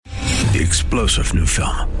the explosive new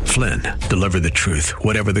film, Flynn, Deliver the Truth,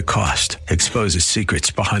 Whatever the Cost, exposes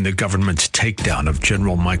secrets behind the government's takedown of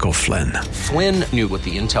General Michael Flynn. Flynn knew what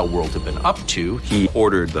the intel world had been up to. He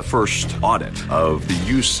ordered the first audit of the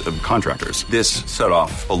use of contractors. This set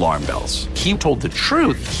off alarm bells. He told the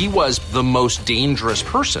truth. He was the most dangerous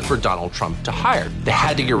person for Donald Trump to hire. They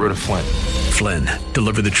had to get rid of Flynn. Flynn,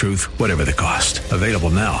 Deliver the Truth, Whatever the Cost. Available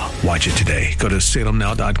now. Watch it today. Go to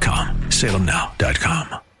salemnow.com.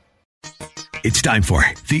 salemnow.com. It's time for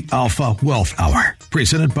the Alpha Wealth Hour,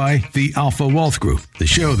 presented by the Alpha Wealth Group, the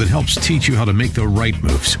show that helps teach you how to make the right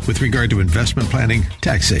moves with regard to investment planning,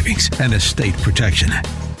 tax savings, and estate protection.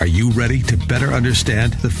 Are you ready to better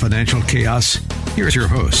understand the financial chaos? Here's your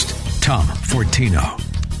host, Tom Fortino.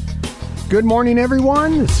 Good morning,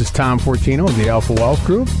 everyone. This is Tom Fortino of the Alpha Wealth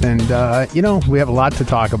Group, and, we have a lot to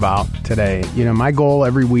talk about today. My goal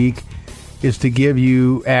every week is to give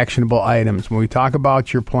you actionable items. When we talk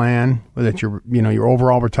about your plan, whether it's your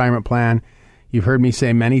overall retirement plan, you've heard me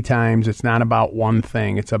say many times, it's not about one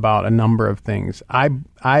thing. It's about a number of things. My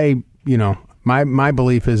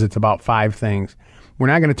belief is it's about 5 things. We're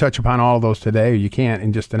not going to touch upon all of those today. You can't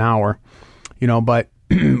in just an hour, but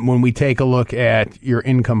when we take a look at your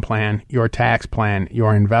income plan, your tax plan,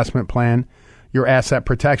 your investment plan, your asset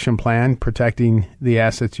protection plan, protecting the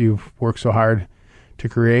assets you've worked so hard to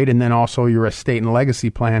create, and then also your estate and legacy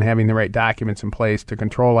plan, having the right documents in place to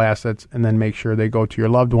control assets and then make sure they go to your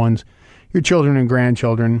loved ones, your children and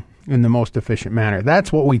grandchildren in the most efficient manner.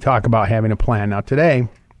 That's what we talk about, having a plan. Now today,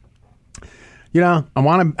 I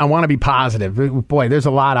want to be positive. Boy, there's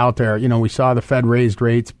a lot out there. We saw the Fed raised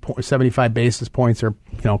rates 75 basis points, or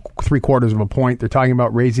 3/4 of a point. They're talking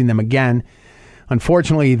about raising them again.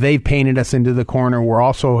 Unfortunately, they've painted us into the corner. We're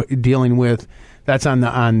also dealing with, that's on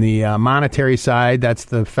the monetary side. That's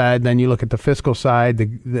the Fed. Then you look at the fiscal side,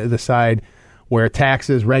 the side where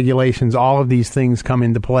taxes, regulations, all of these things come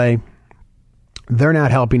into play. They're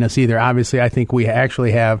not helping us either. Obviously, I think we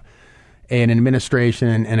actually have an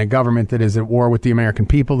administration and a government that is at war with the American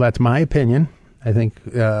people. That's my opinion. I think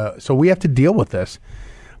so. We have to deal with this.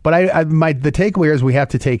 But the takeaway is we have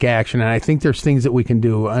to take action, and I think there's things that we can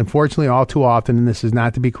do. Unfortunately, all too often, and this is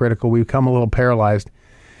not to be critical, we become a little paralyzed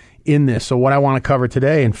in this. So what I want to cover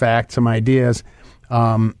today, in fact, some ideas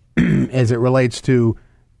as it relates to,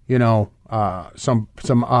 there was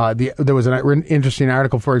an interesting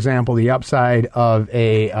article, for example, the upside of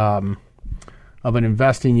an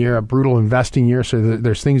investing year, a brutal investing year. So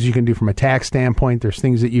there's things you can do from a tax standpoint. There's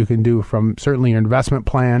things that you can do from certainly your investment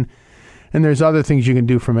plan. And there's other things you can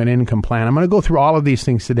do from an income plan. I'm going to go through all of these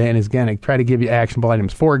things today, and again, I try to give you actionable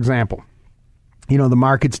items. For example, the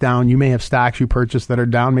market's down. You may have stocks you purchased that are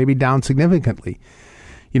down, maybe down significantly.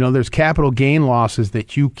 There's capital gain losses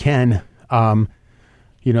that you can, that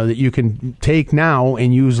you can take now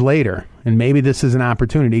and use later. And maybe this is an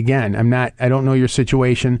opportunity. Again, I don't know your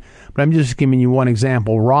situation, but I'm just giving you one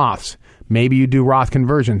example. Roths. Maybe you do Roth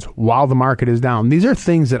conversions while the market is down. These are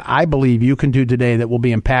things that I believe you can do today that will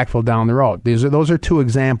be impactful down the road. Those are 2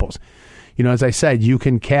 examples. As I said, you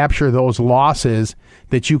can capture those losses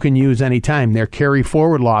that you can use anytime. They're carry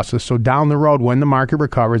forward losses. So down the road, when the market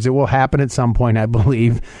recovers, it will happen at some point, I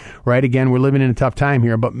believe. Right? Again, we're living in a tough time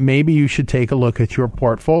here, but maybe you should take a look at your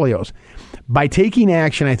portfolios. By taking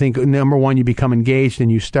action, I think, number one, you become engaged and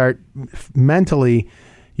you start mentally,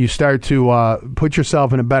 you start to put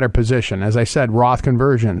yourself in a better position. As I said, Roth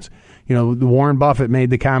conversions. Warren Buffett made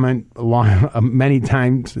the comment many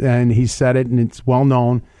times, and he said it, and it's well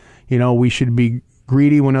known. We should be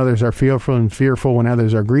greedy when others are fearful and fearful when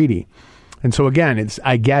others are greedy. And so again,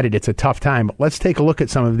 I get it. It's a tough time, but let's take a look at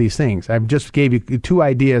some of these things. I've just gave you 2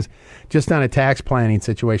 ideas just on a tax planning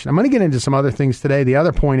situation. I'm going to get into some other things today. The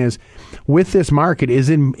other point is, with this market, is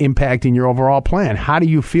it impacting your overall plan? How do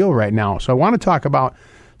you feel right now? So I want to talk about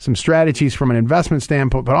some strategies from an investment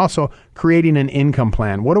standpoint, but also creating an income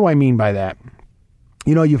plan. What do I mean by that?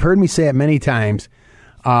 You've heard me say it many times.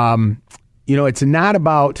 It's not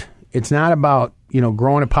about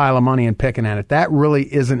growing a pile of money and picking at it. That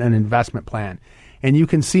really isn't an investment plan. And you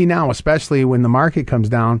can see now, especially when the market comes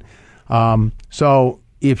down. So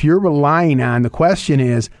if you're relying on, the question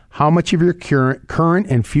is, how much of your current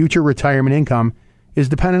and future retirement income is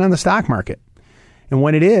dependent on the stock market? And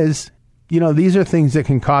when it is, these are things that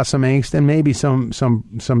can cause some angst and maybe some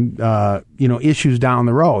issues down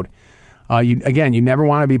the road. You never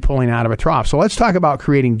want to be pulling out of a trough. So let's talk about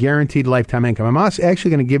creating guaranteed lifetime income. I'm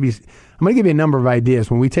actually going to give you a number of ideas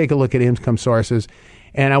when we take a look at income sources,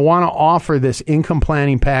 and I want to offer this income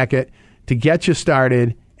planning packet to get you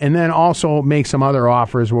started and then also make some other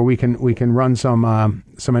offers where we can run some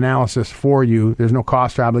analysis for you. There's no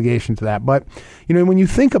cost or obligation to that. But when you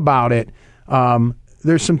think about it,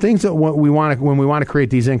 there's some things that when we want to create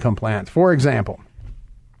these income plans. For example,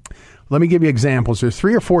 let me give you examples. There's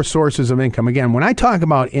 3 or 4 sources of income. Again, when I talk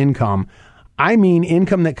about income, I mean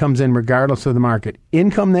income that comes in regardless of the market.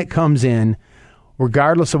 Income that comes in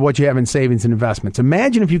regardless of what you have in savings and investments.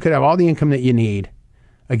 Imagine if you could have all the income that you need,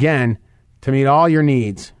 again, to meet all your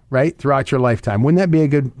needs, right, throughout your lifetime. Wouldn't that be a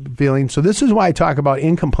good feeling? So this is why I talk about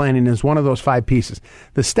income planning as one of those 5 pieces.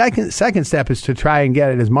 The second step is to try and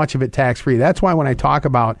get it, as much of it tax-free. That's why when I talk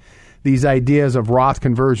about these ideas of Roth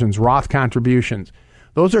conversions, Roth contributions,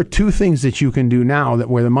 those are 2 things that you can do now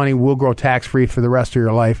where the money will grow tax-free for the rest of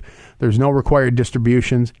your life. There's no required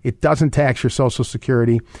distributions. It doesn't tax your Social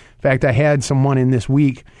Security. In fact, I had someone in this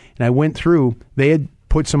week, and I went through, they had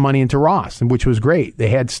put some money into Roth, which was great.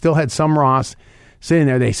 They still had some Roth sitting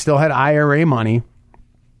there. They still had IRA money.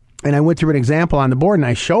 And I went through an example on the board, and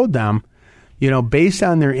I showed them, based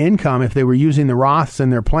on their income, if they were using the Roths in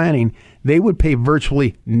their planning, they would pay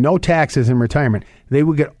virtually no taxes in retirement. They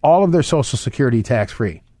would get all of their Social Security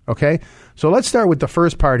tax-free. Okay? So let's start with the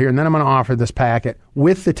first part here, and then I'm going to offer this packet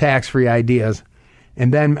with the tax-free ideas,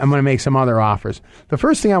 and then I'm going to make some other offers. The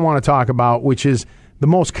first thing I want to talk about, which is the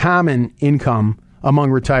most common income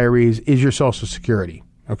among retirees, is your Social Security.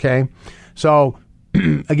 Okay? So,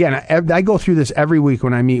 again, I go through this every week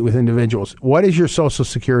when I meet with individuals. What is your Social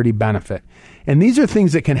Security benefit? And these are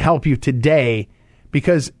things that can help you today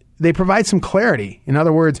because they provide some clarity. In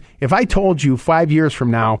other words, if I told you 5 years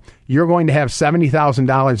from now, you're going to have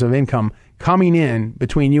 $70,000 of income coming in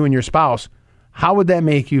between you and your spouse, how would that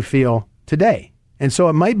make you feel today? And so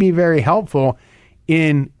it might be very helpful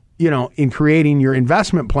in creating your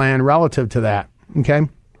investment plan relative to that. Okay.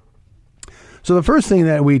 So the first thing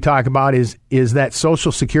that we talk about is that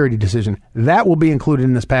Social Security decision. That will be included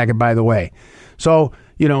in this packet, by the way. So,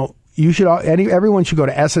 everyone should go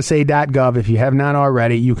to SSA.gov if you have not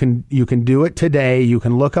already. You can do it today. You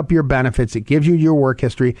can look up your benefits. It gives you your work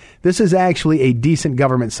history. This is actually a decent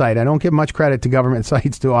government site. I don't give much credit to government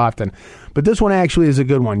sites too often, but this one actually is a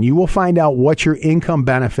good one. You will find out what your income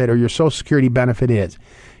benefit or your Social Security benefit is.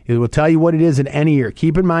 It will tell you what it is in any year.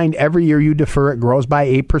 Keep in mind, every year you defer, it grows by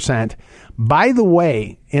 8%. By the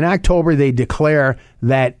way, in October, they declare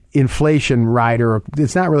that inflation rider, or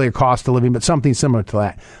it's not really a cost of living, but something similar to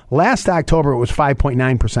that. Last October, it was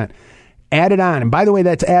 5.9%. Added on. And by the way,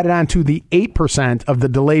 that's added on to the 8% of the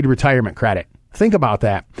delayed retirement credit. Think about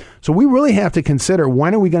that. So we really have to consider,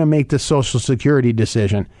 when are we going to make this Social Security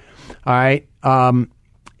decision? All right.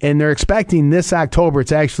 And they're expecting this October,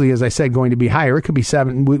 it's actually, as I said, going to be higher. It could be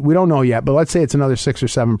 7. We don't know yet, but let's say it's another 6 or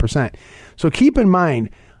 7%. So keep in mind,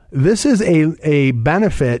 this is a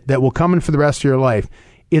benefit that will come in for the rest of your life.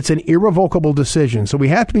 It's an irrevocable decision. So we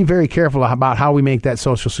have to be very careful about how we make that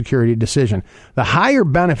Social Security decision. The higher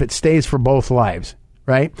benefit stays for both lives,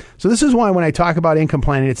 right? So this is why when I talk about income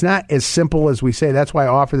planning, it's not as simple as we say. That's why I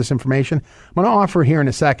offer this information. I'm going to offer here in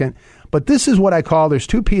a second. But this is what I call, there's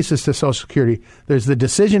 2 pieces to Social Security. There's the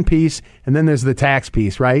decision piece, and then there's the tax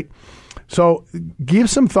piece, right? So give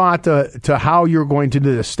some thought to how you're going to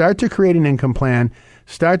do this. Start to create an income plan.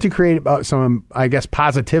 Start to create some,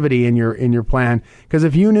 positivity in your plan. Because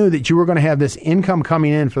if you knew that you were going to have this income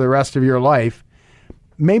coming in for the rest of your life,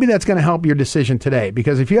 maybe that's going to help your decision today.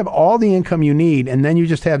 Because if you have all the income you need and then you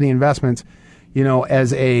just have the investments,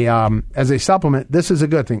 as a supplement, this is a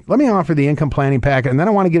good thing. Let me offer the income planning packet, and then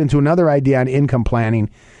I want to get into another idea on income planning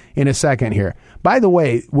in a second here. By the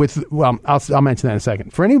way, I'll mention that in a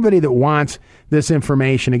second. For anybody that wants this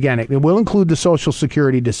information, again, it will include the Social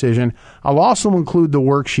Security decision. I'll also include the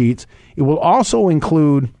worksheets. It will also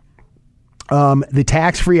include the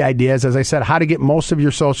tax-free ideas, as I said, how to get most of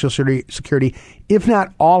your Social Security, if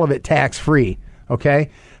not all of it, tax-free. Okay?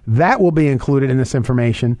 That will be included in this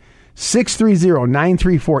information.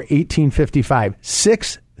 630-934-1855.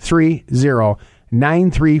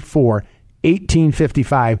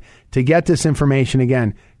 630-934-1855 to get this information.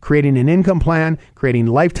 Again, creating an income plan, creating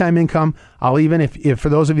lifetime income. I'll even, if for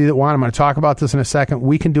those of you that want, I'm going to talk about this in a second,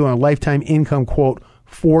 we can do a lifetime income quote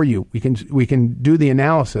for you. We can do the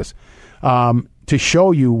analysis to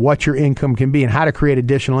show you what your income can be and how to create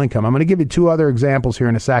additional income. I'm going to give you 2 other examples here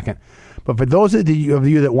in a second. But for those of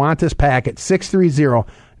you that want this packet,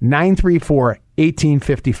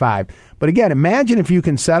 630-934-1855. But again, imagine if you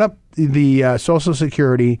can set up the Social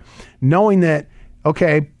Security knowing that,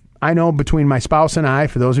 okay, I know between my spouse and I,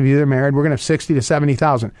 for those of you that are married, we're going to have $60,000 to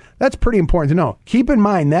 $70,000. That's pretty important to know. Keep in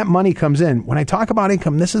mind that money comes in. When I talk about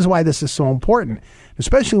income, this is why this is so important,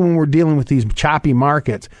 especially when we're dealing with these choppy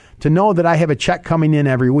markets, to know that I have a check coming in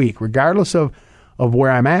every week, regardless of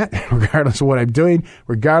where I'm at, regardless of what I'm doing,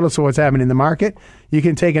 regardless of what's happening in the market. You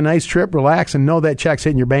can take a nice trip, relax, and know that check's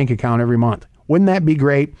hitting your bank account every month. Wouldn't that be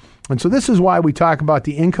great? And so this is why we talk about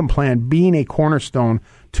the income plan being a cornerstone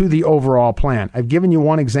to the overall plan. I've given you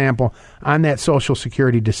one example on that Social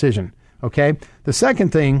Security decision, okay? The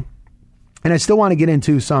second thing, and I still want to get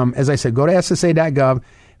into some, as I said, go to SSA.gov,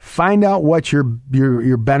 find out what your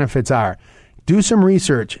benefits are. Do some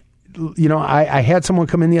research. You know, I had someone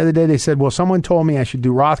come in the other day, they said, well, someone told me I should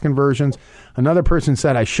do Roth conversions. Another person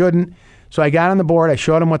said I shouldn't. So I got on the board, I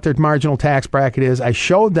showed them what their marginal tax bracket is. I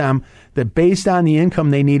showed them that based on the income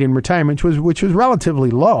they need in retirement, which was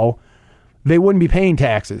relatively low, they wouldn't be paying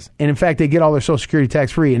taxes. And in fact, they get all their Social Security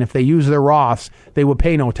tax-free. And if they use their Roths, they would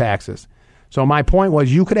pay no taxes. So my point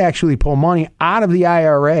was you could actually pull money out of the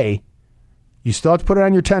IRA. You still have to put it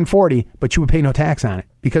on your 1040, but you would pay no tax on it.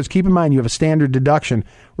 Because keep in mind, you have a standard deduction.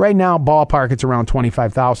 Right now, ballpark, it's around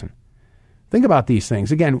 $25,000. Think about these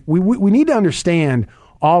things. Again, we need to understand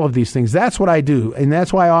all of these things. That's what I do. And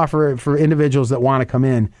that's why I offer it for individuals that want to come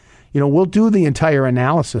in. You know, we'll do the entire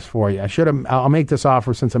analysis for you. I'll make this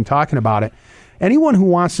offer since I'm talking about it. Anyone who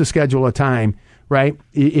wants to schedule a time, right?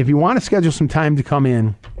 If you want to schedule some time to come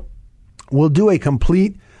in, we'll do a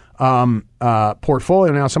complete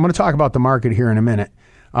portfolio now. So I'm going to talk about the market here in a minute.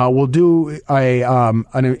 We'll do what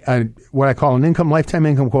I call an lifetime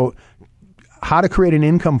income quote, how to create an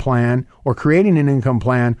income plan or creating an income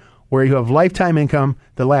plan where you have lifetime income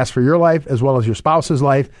that lasts for your life as well as your spouse's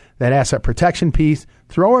life, that asset protection piece.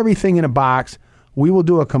 Throw everything in a box. We will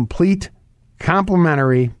do a complete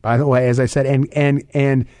complimentary, by the way, as I said,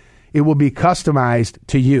 and it will be customized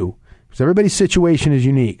to you because everybody's situation is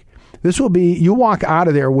unique. This will be, you walk out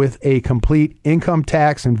of there with a complete income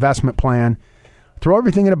tax investment plan. Throw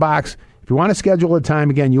everything in a box. If you want to schedule a time,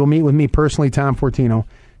 again, you'll meet with me personally, Tom Fortino,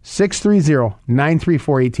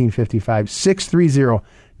 630-934-1855,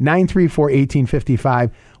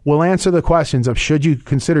 630-934-1855. We'll answer the questions of should you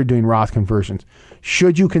consider doing Roth conversions?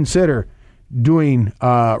 Should you consider doing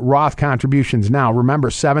Roth contributions now? Remember,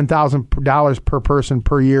 $7,000 per person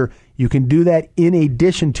per year. You can do that in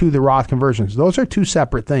addition to the Roth conversions. Those are two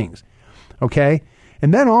separate things, okay?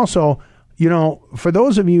 And then also, you know, for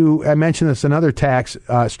those of you, I mentioned this, another tax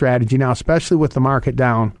strategy now, especially with the market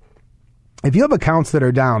down. If you have accounts that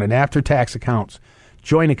are down and after-tax accounts,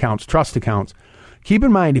 joint accounts, trust accounts, keep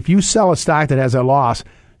in mind, if you sell a stock that has a loss,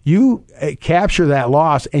 you capture that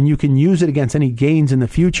loss and you can use it against any gains in the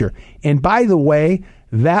future. And by the way,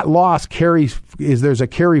 that loss there's a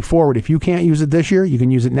carry forward. If you can't use it this year, you can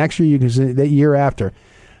use it next year, you can use it the year after.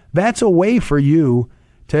 That's a way for you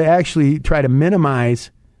to actually try to minimize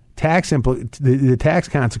the tax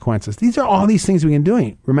consequences. These are all these things we can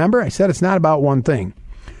do. Remember, I said it's not about one thing.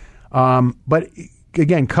 But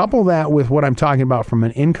again, couple that with what I'm talking about from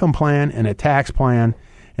an income plan and a tax plan,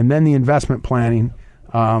 and then the investment planning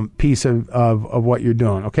piece of what you're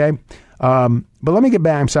doing, okay? But let me get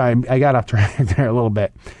back. I'm sorry, I got off track there a little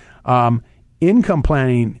bit. Income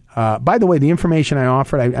planning, by the way, the information I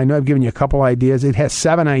offered, I know I've given you a couple ideas. It has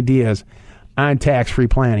 7 ideas on tax-free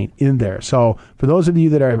planning in there. So for those of you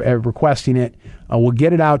that are requesting it, we'll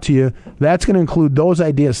get it out to you. That's going to include those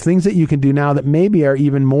ideas, things that you can do now that maybe are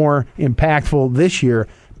even more impactful this year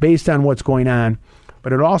based on what's going on.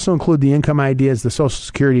 But it'll also include the income ideas, the Social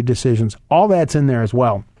Security decisions. All that's in there as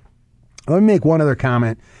well. Let me make one other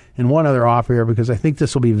comment and one other offer here because I think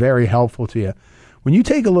this will be very helpful to you. When you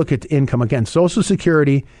take a look at income, again, Social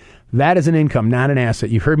Security, that is an income, not an asset.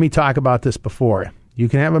 You've heard me talk about this before. You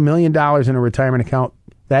can have $1 million in a retirement account.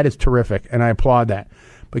 That is terrific, and I applaud that.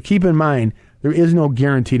 But keep in mind, there is no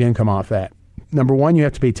guaranteed income off that. Number one, you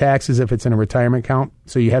have to pay taxes if it's in a retirement account.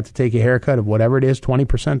 So you have to take a haircut of whatever it is, 20%,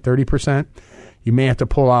 30%. You may have to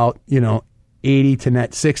pull out, 80 to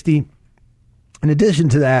net 60. In addition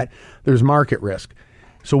to that, there's market risk.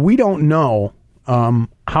 So we don't know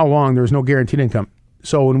how long. There's no guaranteed income.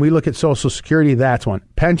 So when we look at Social Security, that's one.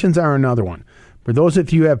 Pensions are another one. For those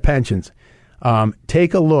of you who have pensions,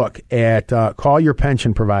 take a look at, call your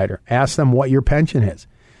pension provider. Ask them what your pension is.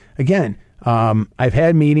 Again, I've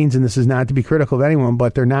had meetings, and this is not to be critical of anyone,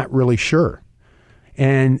 but they're not really sure.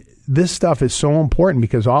 And this stuff is so important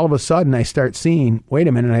because all of a sudden I start seeing, wait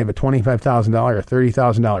a minute, I have a $25,000 or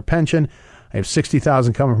 $30,000 pension. I have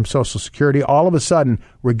 $60,000 coming from Social Security. All of a sudden,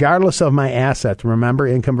 regardless of my assets, remember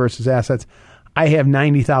income versus assets, I have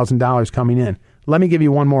 $90,000 coming in. Let me give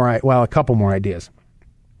you a couple more ideas.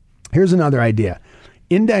 Here's another idea.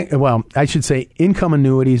 I should say income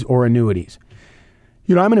annuities or annuities.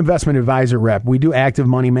 I'm an investment advisor rep. We do active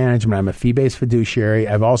money management. I'm a fee-based fiduciary.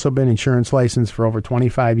 I've also been insurance licensed for over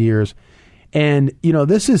 25 years. And,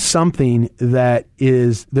 this is something that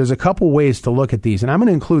there's a couple ways to look at these. And I'm going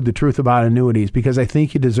to include the truth about annuities because I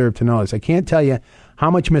think you deserve to know this. I can't tell you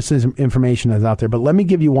how much misinformation is out there, but let me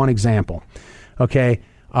give you one example. Okay.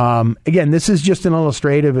 Again, this is just an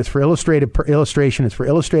illustrative. It's for illustration. It's for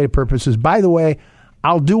illustrative purposes. By the way,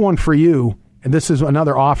 I'll do one for you. And this is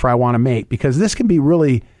another offer I want to make because this can be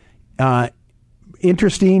really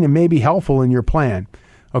interesting and maybe helpful in your plan.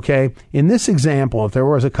 Okay. In this example, if there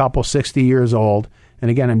was a couple 60 years old,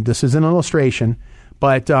 and again, this is an illustration,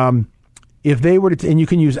 but if they were to, and you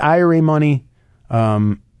can use IRA money,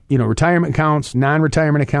 retirement accounts,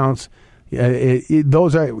 non-retirement accounts,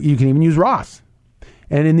 those are, you can even use Roth.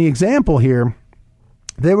 And in the example here,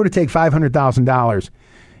 they were to take $500,000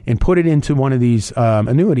 and put it into one of these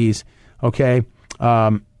annuities. Okay.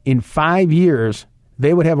 In 5 years,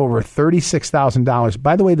 they would have over $36,000.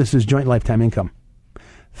 By the way, this is joint lifetime income.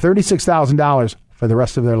 $36,000 for the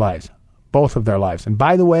rest of their lives, both of their lives. And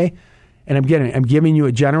by the way, and I'm giving you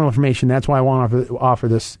a general information. That's why I want to offer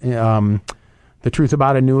this, the truth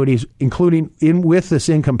about annuities, including with this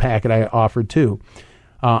income packet I offered too.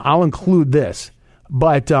 I'll include this,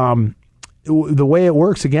 but the way it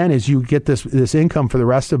works again is you get this income for the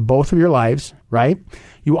rest of both of your lives, right?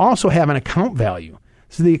 You also have an account value.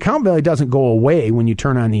 So the account value doesn't go away when you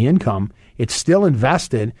turn on the income. It's still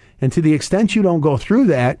invested. And to the extent you don't go through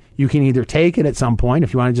that, you can either take it at some point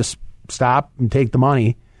if you want to just stop and take the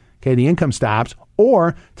money. Okay, the income stops.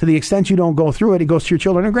 Or to the extent you don't go through it, it goes to your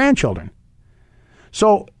children and grandchildren.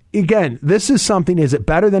 So again, this is something, is it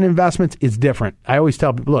better than investments? It's different. I always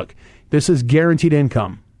tell people, look, this is guaranteed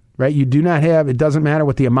income, right? You do not have, it doesn't matter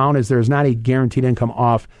what the amount is. There's not a guaranteed income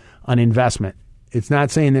off an investment. It's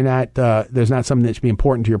not saying there's not something that should be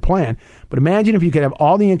important to your plan. But imagine if you could have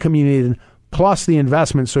all the income you needed plus the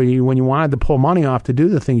investment. So when you wanted to pull money off to do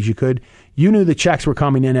the things you could, you knew the checks were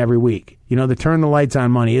coming in every week. The turn the lights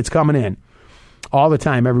on money, it's coming in all the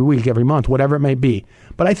time, every week, every month, whatever it may be.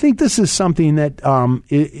 But I think this is something that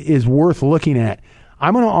is worth looking at.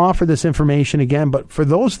 I'm going to offer this information again, but for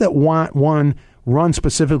those that want one run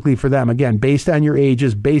specifically for them, again, based on your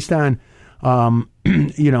ages, based on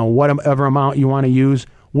whatever amount you want to use,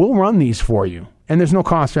 we'll run these for you. And there's no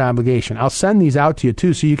cost or obligation. I'll send these out to you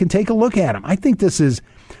too, so you can take a look at them. I think this is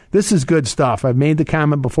good stuff. I've made the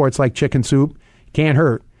comment before, it's like chicken soup. Can't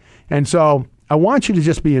hurt. And so I want you to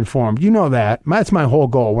just be informed. You know that. That's my whole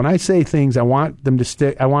goal. When I say things, I want them to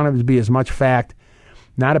stick. I want them to be as much fact,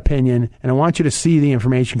 not opinion. And I want you to see the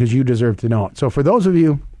information because you deserve to know it. So for those of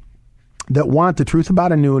you that want the truth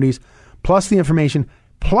about annuities, plus the information,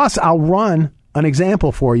 plus I'll run an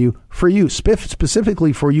example for you,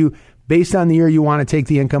 specifically for you, based on the year you want to take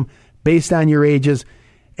the income, based on your ages.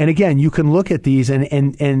 And again, you can look at these and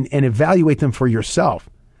evaluate them for yourself.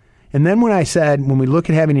 And then when we look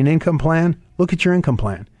at having an income plan, look at your income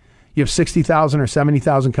plan. You have $60,000 or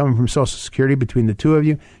 $70,000 coming from Social Security between the two of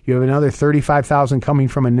you. You have another $35,000 coming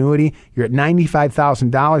from annuity. You're at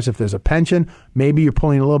 $95,000 if there's a pension. Maybe you're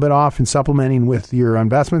pulling a little bit off and supplementing with your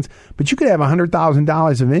investments. But you could have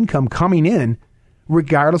 $100,000 of income coming in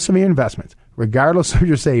regardless of your investments, regardless of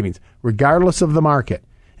your savings, regardless of the market.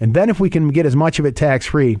 And then if we can get as much of it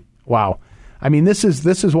tax-free, wow. I mean, this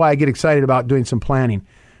is why I get excited about doing some planning.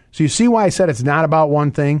 So you see why I said it's not about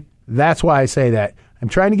one thing? That's why I say that. I'm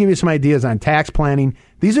trying to give you some ideas on tax planning.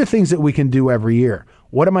 These are things that we can do every year.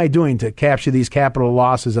 What am I doing to capture these capital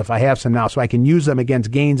losses if I have some now so I can use them against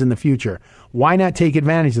gains in the future? Why not take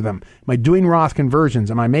advantage of them? Am I doing Roth conversions?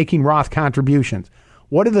 Am I making Roth contributions?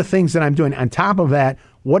 What are the things that I'm doing? On top of that,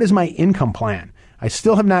 what is my income plan? I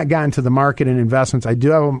still have not gotten to the market and investments. I do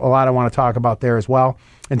have a lot I want to talk about there as well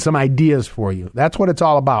and some ideas for you. That's what it's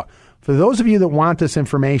all about. For those of you that want this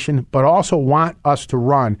information but also want us to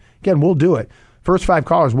run, again, we'll do it. First 5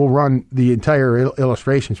 callers, we'll run the entire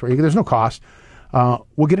illustrations for you. There's no cost.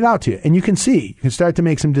 We'll get it out to you. And you can see. You can start to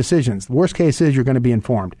make some decisions. The worst case is you're going to be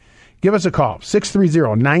informed. Give us a call,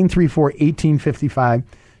 630-934-1855,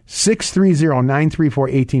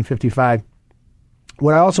 630-934-1855.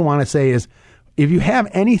 What I also want to say is if you have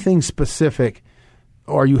anything specific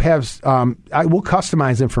or you have, I will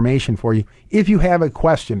customize information for you. If you have a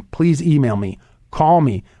question, please email me. Call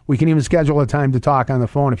me. We can even schedule a time to talk on the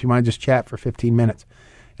phone if you want to just chat for 15 minutes,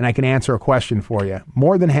 and I can answer a question for you.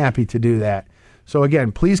 More than happy to do that. So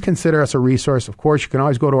again, please consider us a resource. Of course, you can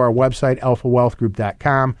always go to our website,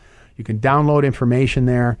 alphawealthgroup.com. You can download information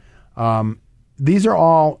there. These are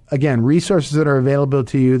all, again, resources that are available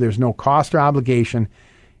to you. There's no cost or obligation.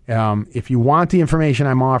 If you want the information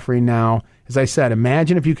I'm offering now, as I said,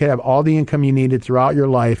 imagine if you could have all the income you needed throughout your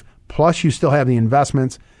life, plus you still have the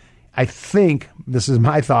investments. I think, this is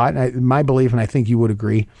my thought, my belief, and I think you would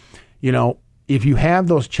agree, if you have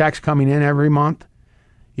those checks coming in every month,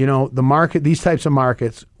 the market, these types of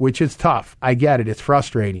markets, which is tough. I get it. It's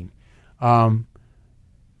frustrating. But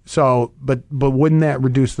wouldn't that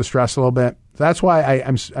reduce the stress a little bit? That's why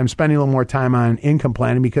I'm spending a little more time on income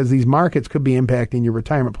planning, because these markets could be impacting your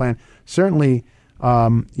retirement plan. Certainly,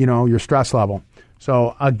 your stress level.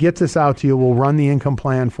 So I'll get this out to you. We'll run the income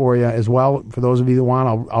plan for you as well. For those of you that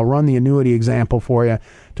want, I'll run the annuity example for you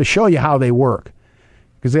to show you how they work.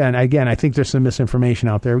 Because again, I think there's some misinformation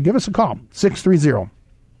out there. Give us a call,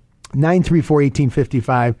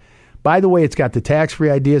 630-934-1855. By the way, it's got the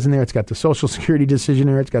tax-free ideas in there. It's got the Social Security decision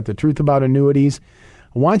in there. It's got the truth about annuities.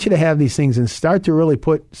 I want you to have these things and start to really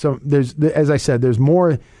put some, as I said, there's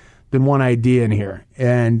more than one idea in here.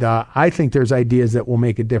 And I think there's ideas that will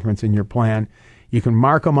make a difference in your plan. You can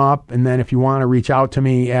mark them up, and then if you want to reach out to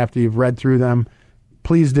me after you've read through them,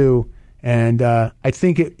 please do. And I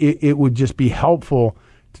think it would just be helpful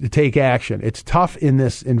to take action. It's tough in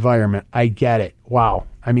this environment. I get it. Wow.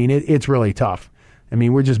 I mean, it's really tough. I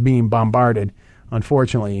mean, we're just being bombarded,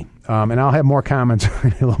 unfortunately. And I'll have more comments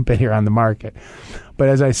in a little bit here on the market. But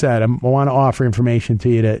as I said, I want to offer information to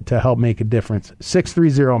you to help make a difference.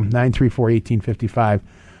 630-934-1855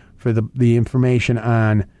 for the information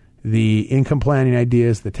on the income planning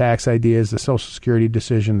ideas, the tax ideas, the Social Security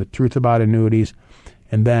decision, the truth about annuities.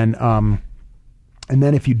 And then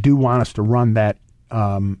if you do want us to run that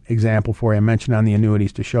example for you, I mentioned on the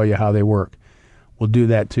annuities to show you how they work, we'll do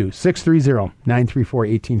that too.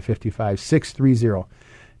 630-934-1855.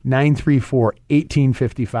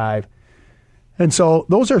 630-934-1855. And so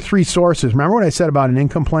those are three sources. Remember what I said about an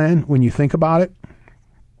income plan when you think about it?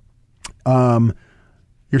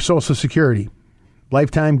 Your Social Security,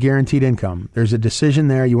 lifetime guaranteed income. There's a decision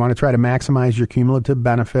there. You want to try to maximize your cumulative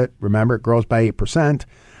benefit. Remember, it grows by 8%.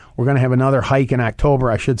 We're going to have another hike in October.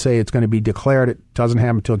 I should say it's going to be declared. It doesn't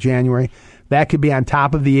happen until January. That could be on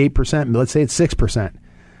top of the 8%. Let's say it's 6%.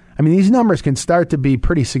 I mean, these numbers can start to be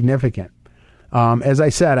pretty significant. As I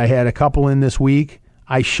said, I had a couple in this week.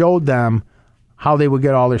 I showed them how they would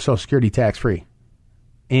get all their Social Security tax-free.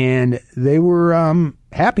 And they were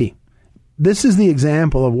happy. This is the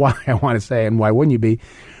example of why I want to say, and why wouldn't you be?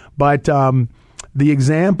 But the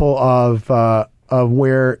example of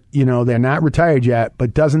where, they're not retired yet,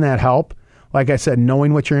 but doesn't that help? Like I said,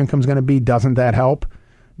 knowing what your income's going to be, doesn't that help?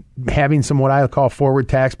 Having some what I call forward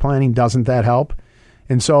tax planning, doesn't that help?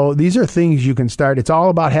 And so these are things you can start. It's all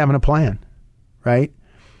about having a plan, right?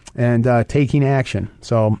 And taking action.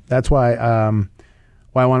 So that's why I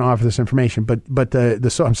want to offer this information. But the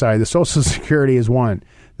Social Security is one.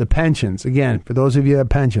 The pensions, again, for those of you that have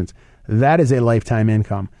pensions, that is a lifetime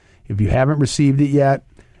income. If you haven't received it yet,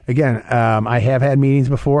 again, I have had meetings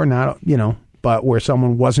before, but where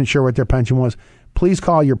someone wasn't sure what their pension was. Please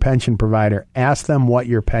call your pension provider. Ask them what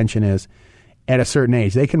your pension is at a certain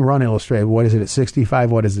age. They can run illustrated. What is it at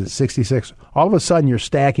 65? What is it at 66? All of a sudden, you're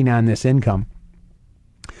stacking on this income.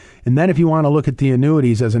 And then if you want to look at the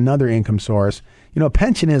annuities as another income source,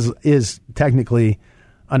 pension is technically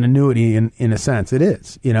an annuity in a sense. It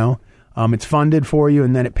is, it's funded for you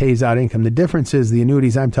and then it pays out income. The difference is the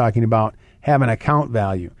annuities I'm talking about have an account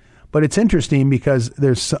value. But it's interesting because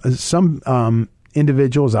there's some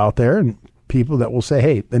individuals out there and people that will say,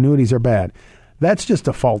 hey, annuities are bad. That's just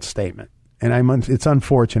a false statement. And it's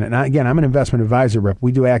unfortunate. And again, I'm an investment advisor rep.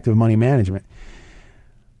 We do active money management.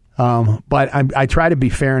 But I try to be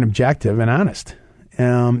fair and objective and honest.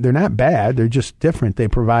 They're not bad. They're just different. They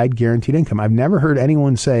provide guaranteed income. I've never heard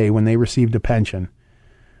anyone say when they received a pension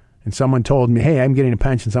and someone told me, hey, I'm getting a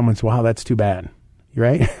pension. Someone said, wow, that's too bad.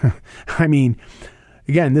 Right? I mean,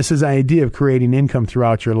 again, this is the idea of creating income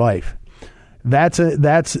throughout your life. That's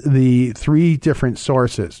the three different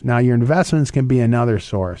sources. Now, your investments can be another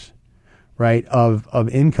source, right, of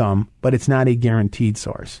income, but it's not a guaranteed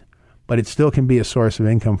source. But it still can be a source of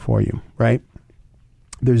income for you, right?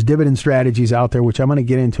 There's dividend strategies out there, which I'm going to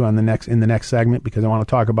get into in the next segment because I want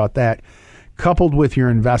to talk about that, coupled with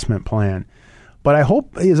your investment plan. But I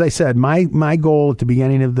hope, as I said, my goal at the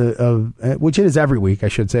beginning of which it is every week, I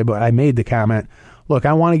should say, but I made the comment, look,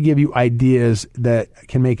 I want to give you ideas that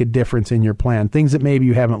can make a difference in your plan, things that maybe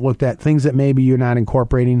you haven't looked at, things that maybe you're not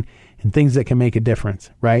incorporating, and things that can make a difference,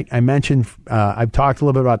 right? I mentioned, I've talked a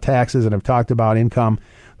little bit about taxes and I've talked about income.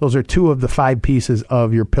 Those are two of the 5 pieces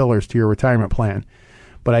of your pillars to your retirement plan.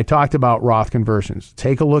 But I talked about Roth conversions.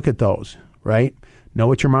 Take a look at those, right? Know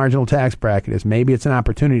what your marginal tax bracket is. Maybe it's an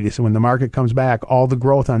opportunity. So when the market comes back, all the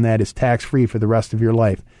growth on that is tax-free for the rest of your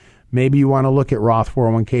life. Maybe you want to look at Roth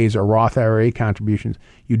 401ks or Roth IRA contributions.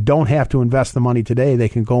 You don't have to invest the money today. They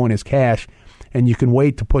can go in as cash, and you can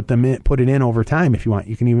wait to put it in over time if you want.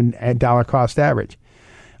 You can even add dollar cost average.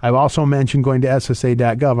 I've also mentioned going to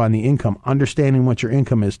SSA.gov on the income, understanding what your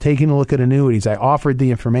income is, taking a look at annuities. I offered the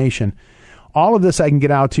information. All of this I can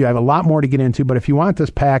get out to you. I have a lot more to get into, but if you want this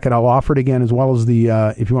packet, I'll offer it again, as well as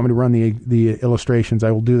if you want me to run the illustrations,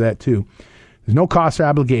 I will do that too. There's no cost or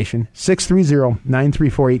obligation.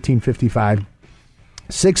 630-934-1855.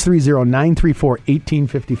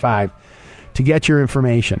 630-934-1855 to get your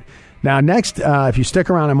information. Now, next, if you stick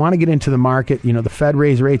around, I want to get into the market. The Fed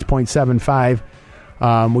raised rates 0.75.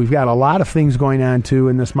 We've got a lot of things going on, too,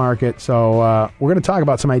 in this market. So we're going to talk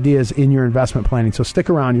about some ideas in your investment planning. So stick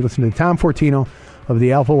around. You're listening to Tom Fortino of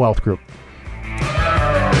the Alpha Wealth Group.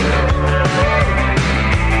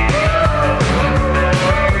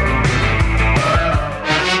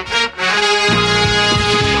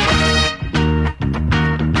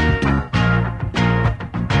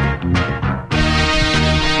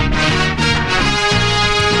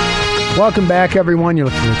 Welcome back, everyone. You're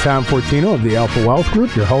listening to Tom Fortino of the Alpha Wealth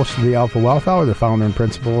Group, your host of the Alpha Wealth Hour, the founder and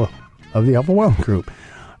principal of the Alpha Wealth Group.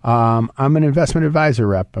 I'm an investment advisor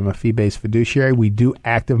rep. I'm a fee-based fiduciary. We do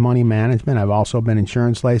active money management. I've also been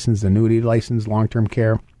insurance licensed, annuity licensed, long-term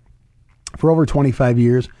care for over 25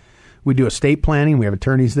 years. We do estate planning. We have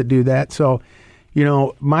attorneys that do that. So,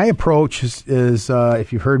 my approach is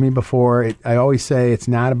if you've heard me before, I always say it's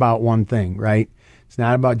not about one thing, right? It's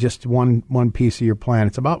not about just one piece of your plan.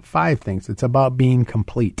 It's about 5 things. It's about being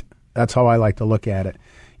complete. That's how I like to look at it.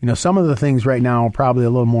 Some of the things right now are probably a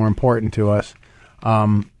little more important to us.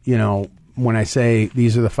 When I say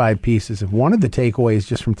these are the 5 pieces, if one of the takeaways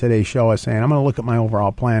just from today's show is saying I'm going to look at my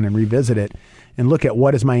overall plan and revisit it and look at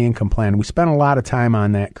what is my income plan. We spent a lot of time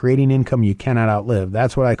on that, creating income you cannot outlive.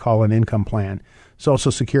 That's what I call an income plan.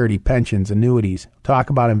 Social Security, pensions, annuities. Talk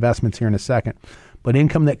about investments here in a second. But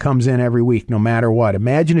income that comes in every week, no matter what.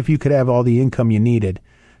 Imagine if you could have all the income you needed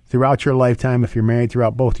throughout your lifetime, if you're married,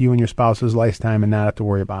 throughout both you and your spouse's lifetime, and not have to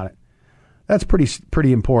worry about it. That's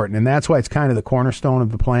pretty important, and that's why it's kind of the cornerstone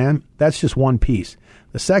of the plan. That's just one piece.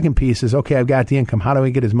 The second piece is, okay, I've got the income. How do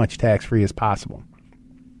I get as much tax-free as possible?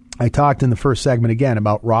 I talked in the first segment again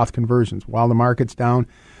about Roth conversions. While the market's down,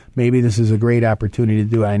 maybe this is a great opportunity to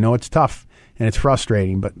do it. I know it's tough and it's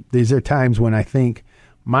frustrating, but these are times when I think,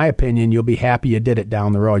 my opinion, you'll be happy you did it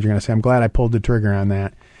down the road. You're going to say, I'm glad I pulled the trigger on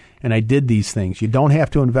that. And I did these things. You don't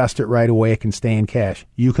have to invest it right away. It can stay in cash.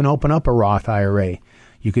 You can open up a Roth IRA.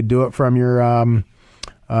 You could do it from your,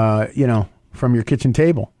 from your kitchen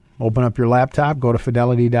table. Open up your laptop, go to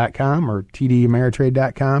Fidelity.com or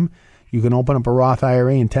TDAmeritrade.com. You can open up a Roth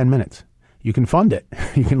IRA in 10 minutes. You can fund it.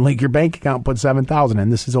 You can link your bank account, put $7,000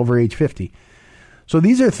 in. This is over age 50. So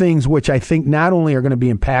these are things which I think not only are going to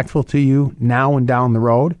be impactful to you now and down the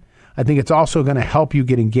road, I think it's also going to help you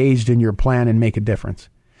get engaged in your plan and make a difference.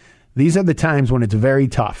 These are the times when it's very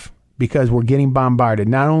tough because we're getting bombarded.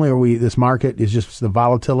 Not only are this market is just the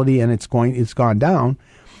volatility and it's gone down,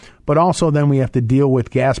 but also then we have to deal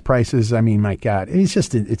with gas prices. I mean, my God,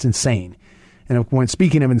 it's insane. And when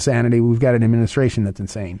speaking of insanity, we've got an administration that's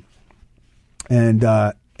insane. And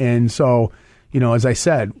so, as I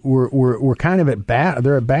said, we're kind of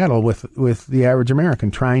they're at battle with the average American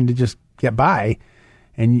trying to just get by.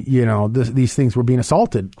 And, these things were being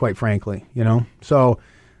assaulted, quite frankly, So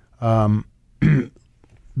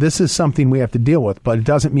this is something we have to deal with, but it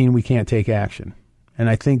doesn't mean we can't take action. And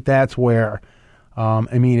I think that's where,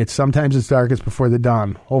 it's sometimes it's darkest before the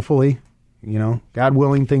dawn. Hopefully, God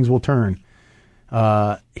willing, things will turn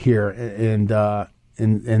here.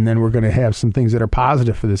 And then we're going to have some things that are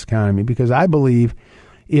positive for this economy, because I believe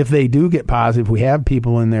if they do get positive, we have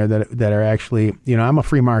people in there that are actually, I'm a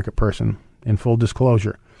free market person, in full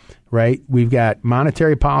disclosure, right? We've got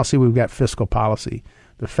monetary policy, we've got fiscal policy.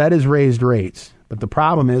 The Fed has raised rates, but the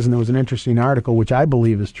problem is, and there was an interesting article, which I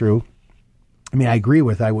believe is true. I agree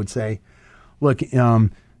with, I would say, look,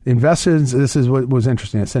 investors, this is what was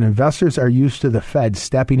interesting. It said investors are used to the Fed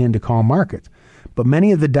stepping in to calm markets. But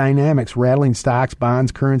many of the dynamics rattling stocks,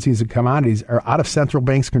 bonds, currencies, and commodities are out of central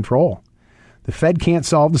bank's control. The Fed can't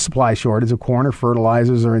solve the supply shortage of corn or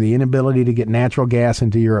fertilizers or the inability to get natural gas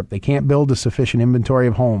into Europe. They can't build a sufficient inventory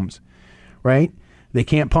of homes, right? They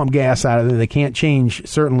can't pump gas out of it. They can't change,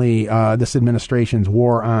 certainly, this administration's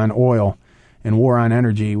war on oil and war on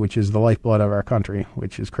energy, which is the lifeblood of our country,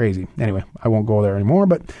 which is crazy. Anyway, I won't go there anymore.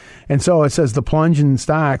 And so it says the plunge in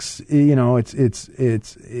stocks. It's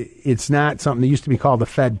not something that used to be called the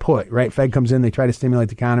Fed put. Right? Fed comes in, they try to stimulate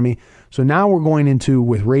the economy. So now we're going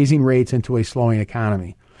with raising rates into a slowing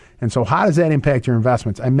economy. And so how does that impact your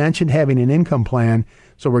investments? I mentioned having an income plan.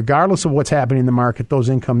 So regardless of what's happening in the market,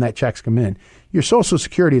 that checks come in. Your Social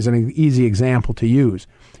Security is an easy example to use.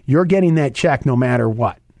 You're getting that check no matter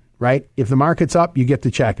what, right? If the market's up, you get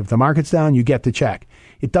the check. If the market's down, you get the check.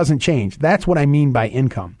 It doesn't change. That's what I mean by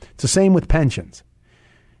income. It's the same with pensions,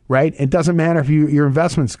 right? It doesn't matter if your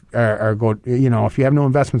investments are good, if you have no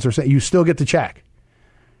investments, you still get the check,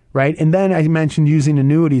 right? And then I mentioned using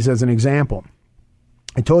annuities as an example.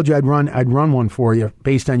 I told you I'd run one for you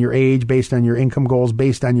based on your age, based on your income goals,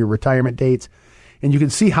 based on your retirement dates, and you can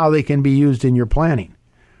see how they can be used in your planning,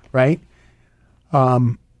 right?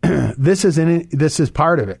 This is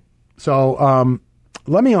part of it. So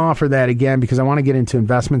let me offer that again because I want to get into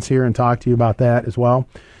investments here and talk to you about that as well.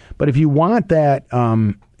 But if you want that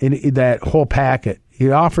in that whole packet,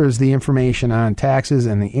 it offers the information on taxes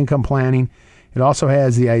and the income planning. It also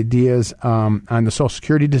has the ideas on the Social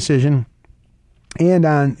Security decision.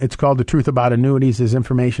 And it's called The Truth About Annuities. There's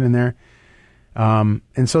information in there.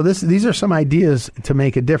 And so these are some ideas to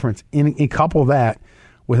make a difference. And couple that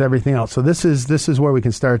with everything else. So this is where we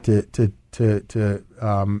can start to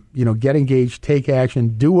get engaged, take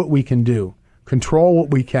action, do what we can do, control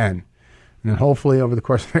what we can. And then hopefully over the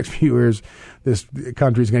course of the next few years, this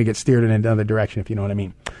country is going to get steered in another direction, if you know what I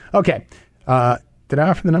mean. Okay. Did I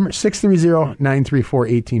offer the number?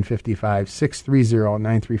 630-934-1855.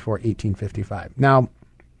 630-934-1855. Now,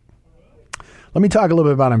 let me talk a little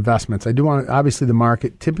bit about investments. I do want to, obviously the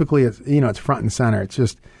market, typically it's front and center. It's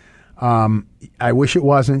just, I wish it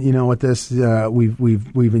wasn't, with this,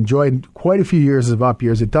 we've enjoyed quite a few years of up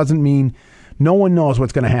years. It doesn't mean no one knows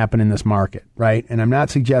what's going to happen in this market, right? And I'm not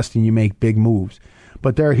suggesting you make big moves,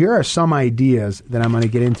 but here are some ideas that I'm going to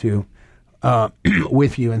get into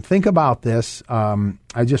with you, and think about this.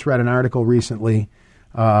 I just read an article recently.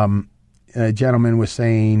 A gentleman was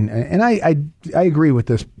saying, and I agree with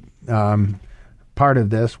this part of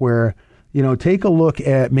this, where take a look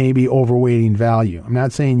at maybe overweighting value. I'm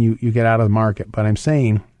not saying you get out of the market, but I'm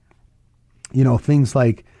saying things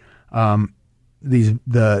like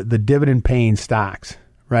the dividend paying stocks,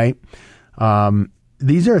 right?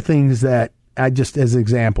 These are things that I just as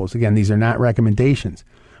examples. Again, these are not recommendations.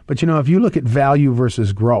 But, if you look at value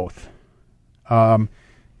versus growth, DVY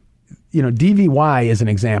is an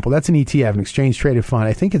example. That's an ETF, an exchange traded fund.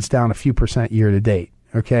 I think it's down a few percent year to date.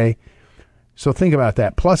 Okay. So think about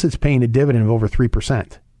that. Plus it's paying a dividend of over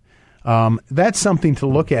 3%. That's something to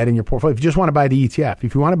look at in your portfolio. If you just want to buy the ETF,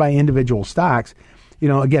 if you want to buy individual stocks,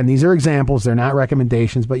 again, these are examples. They're not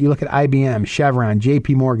recommendations, but you look at IBM, Chevron,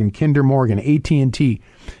 JP Morgan, Kinder Morgan, AT&T.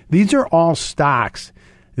 These are all stocks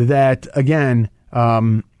that, again,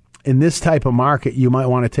 in this type of market, you might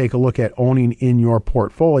want to take a look at owning in your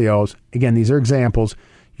portfolios. Again, these are examples.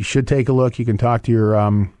 You should take a look. You can talk to your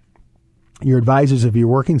advisors if you're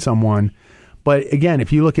working someone. But again,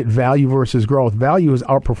 if you look at value versus growth, value is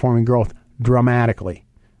outperforming growth dramatically,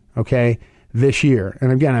 okay, this year.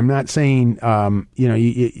 And again, I'm not saying,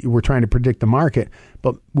 we're trying to predict the market,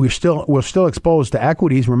 but we're still exposed to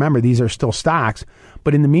equities. Remember, these are still stocks.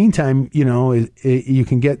 But in the meantime, you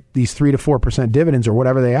can get these 3 to 4% dividends or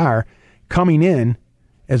whatever they are coming in,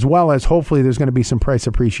 as well as hopefully there's going to be some price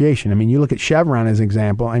appreciation. I mean, you look at Chevron as an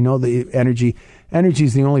example. I know the energy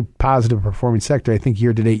is the only positive performing sector. I think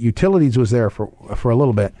year to date, utilities was there for a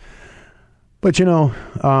little bit. But,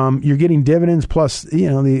 you're getting dividends plus,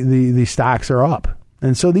 the stocks are up.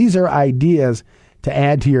 And so these are ideas to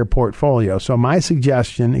add to your portfolio. So my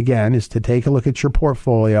suggestion, again, is to take a look at your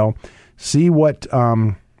portfolio, see what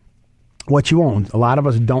you own. A lot of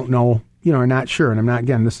us don't know, are not sure.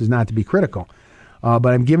 And this is not to be critical,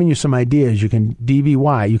 but I'm giving you some ideas. You can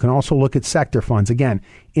DVY. You can also look at sector funds, again,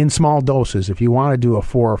 in small doses. If you want to do a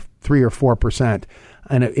 3 or 4%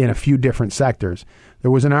 in a few different sectors.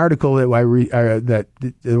 There was an article that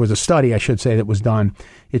there was a study, I should say, that was done.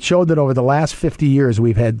 It showed that over the last 50 years,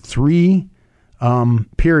 we've had 3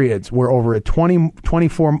 periods where over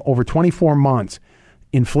 24 months,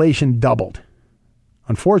 inflation doubled.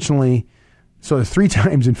 Unfortunately, so there's 3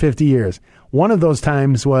 times in 50 years. One of those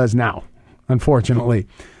times was now, unfortunately.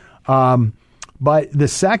 But the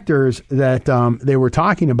sectors that they were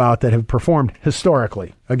talking about that have performed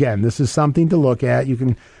historically, again, this is something to look at. You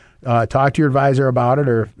can talk to your advisor about it,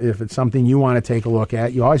 or if it's something you want to take a look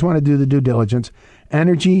at. You always want to do the due diligence.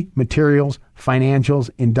 Energy, materials, financials,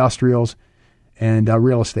 industrials, and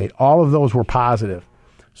real estate. All of those were positive.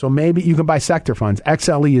 So maybe you can buy sector funds.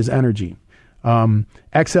 XLE is energy.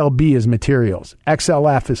 XLB is materials.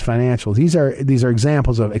 XLF is financials. These are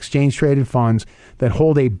examples of exchange traded funds that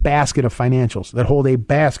hold a basket of financials, that hold a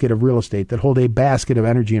basket of real estate, that hold a basket of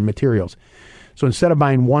energy and materials. So instead of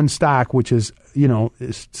buying one stock, which is,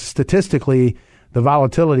 statistically the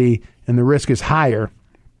volatility and the risk is higher,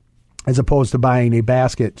 as opposed to buying a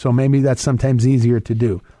basket. So maybe that's sometimes easier to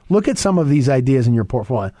do. Look at some of these ideas in your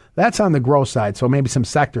portfolio. That's on the growth side. So maybe some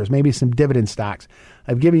sectors, maybe some dividend stocks.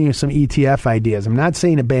 I've given you some ETF ideas. I'm not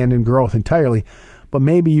saying abandon growth entirely, but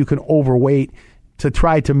maybe you can overweight to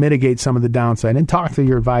try to mitigate some of the downside, and talk to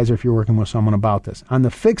your advisor if you're working with someone about this. On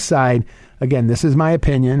the fixed side, again, this is my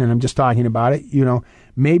opinion and I'm just talking about it,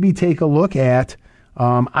 maybe take a look at,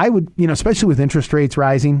 I would, especially with interest rates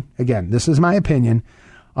rising, again, this is my opinion.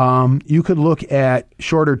 You could look at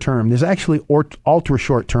shorter term. There's actually ultra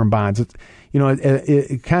short term bonds. It's,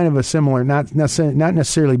 it kind of a similar, not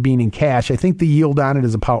necessarily being in cash. I think the yield on it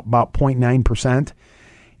is about 0.9%.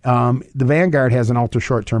 The Vanguard has an ultra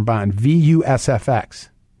short term bond, VUSFX,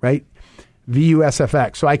 right?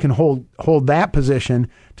 VUSFX. So I can hold that position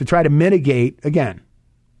to try to mitigate. Again,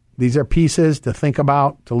 these are pieces to think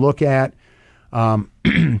about, to look at,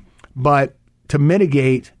 but to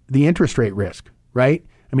mitigate the interest rate risk, right?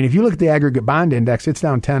 I mean, if you look at the aggregate bond index, it's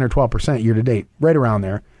down 10 or 12% year to date, right around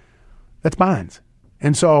there. That's bonds.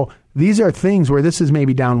 And so these are things where this is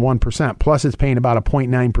maybe down 1%, plus it's paying about a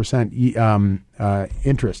 0.9%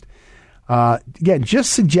 interest. Again,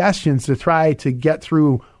 just suggestions to try to get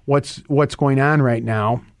through what's going on right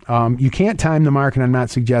now. You can't time the market. I'm not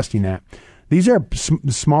suggesting that. These are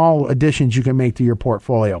small additions you can make to your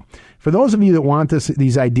portfolio. For those of you that want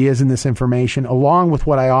these ideas and this information, along with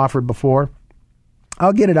what I offered before,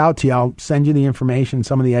 I'll get it out to you. I'll send you the information,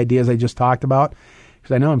 some of the ideas I just talked about,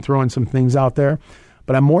 because I know I'm throwing some things out there.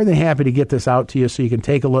 But I'm more than happy to get this out to you so you can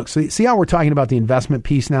take a look. So see how we're talking about the investment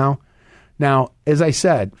piece now? Now, as I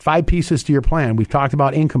said, 5 pieces to your plan. We've talked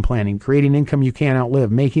about income planning, creating income you can't outlive,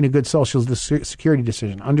 making a good Social Security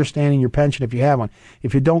decision, understanding your pension if you have one.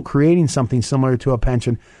 If you don't, creating something similar to a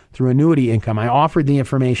pension through annuity income. I offered the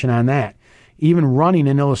information on that. Even running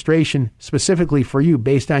an illustration specifically for you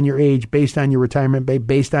based on your age, based on your retirement,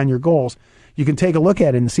 based on your goals. You can take a look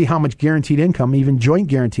at it and see how much guaranteed income, even joint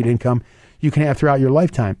guaranteed income, you can have throughout your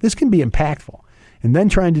lifetime. This can be impactful. And then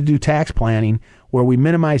trying to do tax planning where we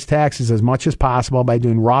minimize taxes as much as possible by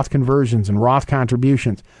doing Roth conversions and Roth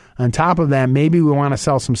contributions. On top of that, maybe we want to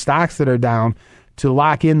sell some stocks that are down to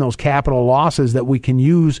lock in those capital losses that we can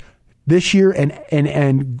use this year, and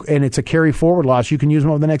it's a carry forward loss. You can use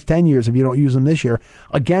them over the next 10 years if you don't use them this year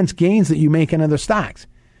against gains that you make in other stocks,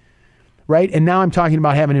 right? And now I'm talking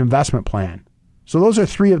about having an investment plan. So those are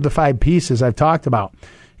 3 of the 5 pieces I've talked about.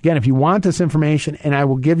 Again, if you want this information, and I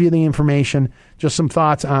will give you the information, just some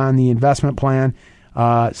thoughts on the investment plan,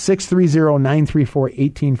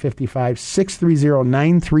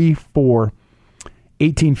 630-934-1855,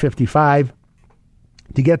 630-934-1855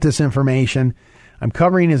 to get this information. I'm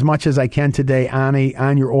covering as much as I can today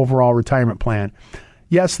on your overall retirement plan.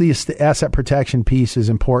 Yes, the asset protection piece is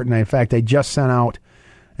important. In fact, I just sent out,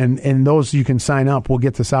 and those you can sign up. We'll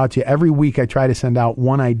get this out to you. Every week I try to send out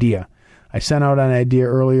one idea. I sent out an idea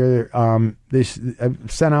earlier. I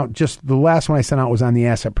sent out just the last one I sent out was on the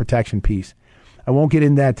asset protection piece. I won't get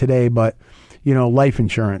into that today, but life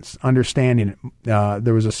insurance, understanding it.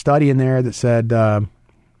 There was a study in there that said that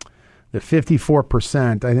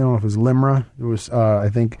 54%. I don't know if it was LIMRA. It was I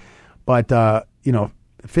think, but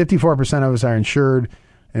 54% of us are insured,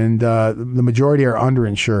 and the majority are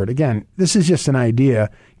underinsured. Again, this is just an idea.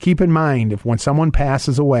 Keep in mind, if when someone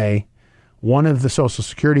passes away, one of the Social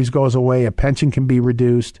Securities goes away, a pension can be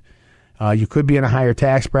reduced. You could be in a higher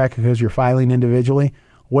tax bracket because you're filing individually.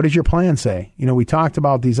 What does your plan say? We talked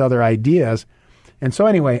about these other ideas. And so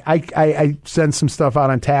anyway, I sent some stuff out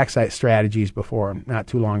on tax strategies before, not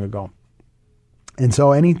too long ago. And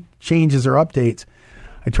so any changes or updates,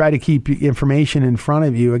 I try to keep information in front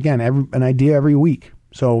of you. Again, an idea every week.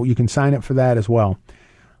 So you can sign up for that as well.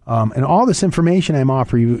 And all this information I'm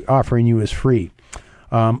offering you is free.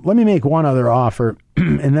 Let me make one other offer,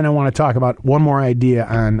 and then I want to talk about one more idea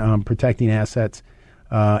on protecting assets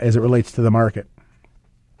as it relates to the market.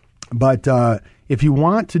 But if you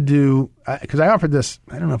want to do, because I offered this,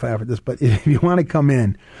 I don't know if I offered this, but if you want to come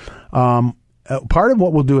in, part of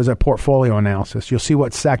what we'll do is a portfolio analysis. You'll see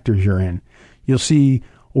what sectors you're in. You'll see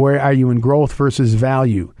where are you in growth versus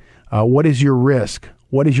value. What is your risk?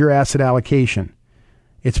 What is your asset allocation?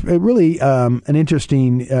 it's really an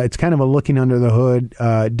interesting, it's kind of a looking under the hood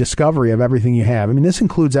discovery of everything you have. I mean, this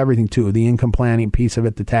includes everything too, the income planning piece of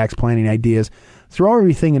it, the tax planning ideas. Throw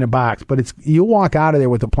everything in a box, but you'll walk out of there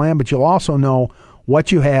with a plan, but you'll also know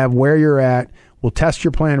what you have, where you're at. We'll test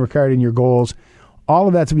your plan regarding your goals. All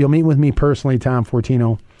of that, you'll meet with me personally, Tom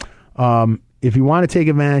Fortino. If you want to take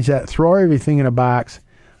advantage of that, throw everything in a box.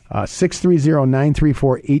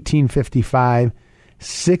 630-934-1855.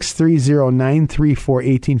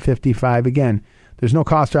 630-934-1855. Again, there's no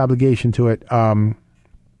cost or obligation to it. And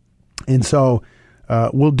so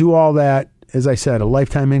we'll do all that. As I said, a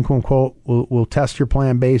lifetime income quote. We'll test your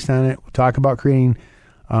plan based on it. We'll talk about creating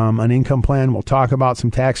an income plan. We'll talk about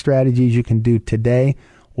some tax strategies you can do today,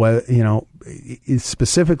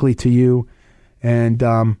 specifically to you, and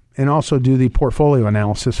also do the portfolio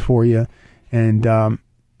analysis for you and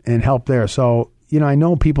help there. So, I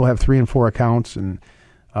know people have 3 and 4 accounts, and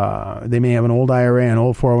they may have an old IRA, an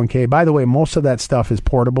old 401k. By the way, most of that stuff is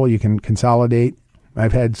portable. You can consolidate.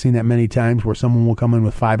 I've seen that many times where someone will come in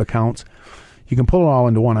with 5 accounts. You can pull it all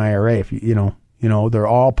into one IRA if they're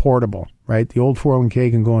all portable, right? The old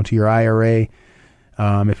 401k can go into your IRA.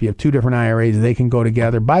 If you have 2 different IRAs, they can go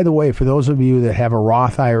together. By the way, for those of you that have a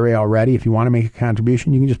Roth IRA already, if you want to make a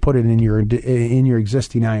contribution, you can just put it in your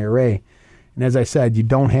existing IRA. And as I said, you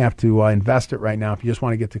don't have to invest it right now if you just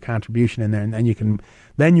want to get the contribution in there, and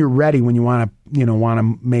then you're ready when you want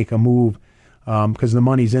to make a move because the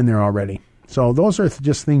money's in there already. So those are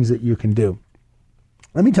just things that you can do.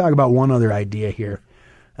 Let me talk about one other idea here.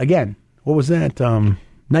 Again, what was that?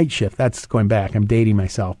 Night Shift. That's going back. I'm dating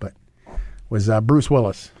myself, but was Bruce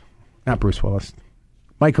Willis. Not Bruce Willis.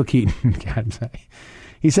 Michael Keaton. God, I'm sorry.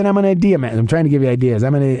 He said, I'm an idea man. I'm trying to give you ideas.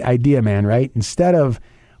 I'm an idea man, right? Instead of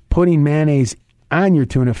putting mayonnaise on your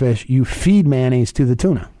tuna fish, you feed mayonnaise to the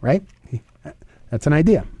tuna, right? That's an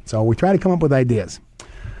idea. So we try to come up with ideas.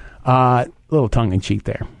 A little tongue-in-cheek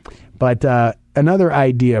there. But another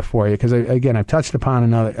idea for you, because again, I've touched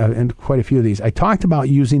upon quite a few of these. I talked about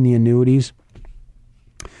using the annuities,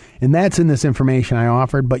 and that's in this information I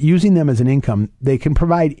offered, but using them as an income, they can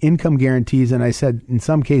provide income guarantees, and I said in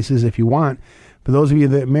some cases, if you want, for those of you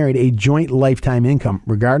that are married, a joint lifetime income,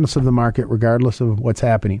 regardless of the market, regardless of what's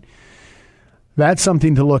happening. That's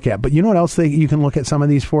something to look at. But you know what else you can look at some of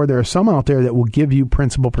these for? There are some out there that will give you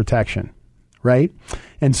principal protection, right?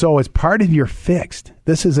 And so as part of your fixed,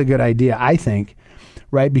 this is a good idea, I think,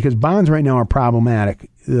 right? Because bonds right now are problematic.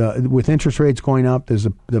 With interest rates going up, there's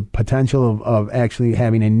the potential of actually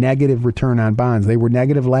having a negative return on bonds. They were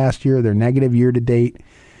negative last year. They're negative year to date.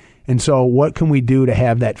 And so what can we do to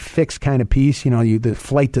have that fixed kind of piece, the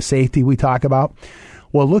flight to safety we talk about?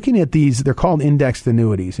 Well, looking at these, they're called indexed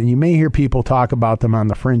annuities. And you may hear people talk about them on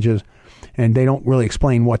the fringes, and they don't really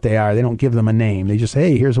explain what they are. They don't give them a name. They just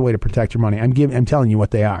say, hey, here's a way to protect your money. I'm telling you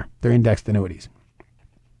what they are. They're indexed annuities.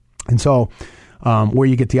 And so where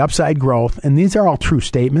you get the upside growth, and these are all true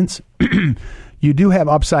statements, you do have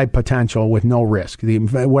upside potential with no risk.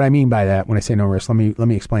 What I mean by that, when I say no risk, let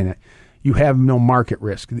me explain that. You have no market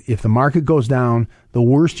risk. If the market goes down, the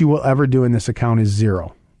worst you will ever do in this account is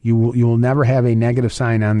 0. You will never have a negative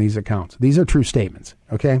sign on these accounts. These are true statements,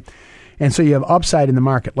 okay? And so you have upside in the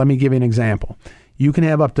market. Let me give you an example. You can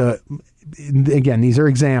have up to, again, these are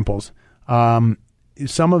examples. Some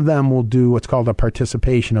of them will do what's called a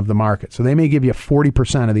participation of the market. So they may give you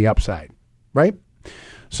 40% of the upside, right?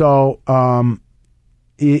 So an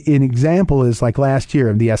example is like last year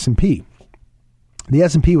of the S&P. The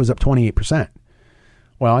S&P was up 28%.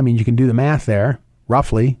 Well, I mean, you can do the math there,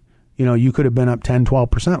 roughly. You could have been up 10,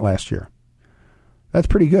 12% last year. That's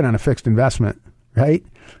pretty good on a fixed investment, right?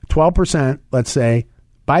 12%, let's say.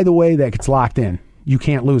 By the way, that gets locked in. You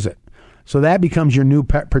can't lose it. So that becomes your new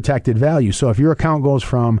protected value. So if your account goes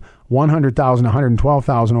from $100,000 to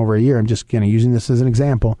 $112,000 over a year, I'm just using this as an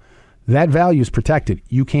example, that value is protected.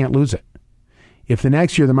 You can't lose it. If the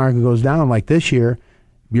next year the market goes down like this year,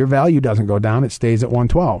 your value doesn't go down. It stays at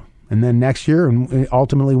 112. And then next year, and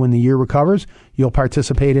ultimately when the year recovers, you'll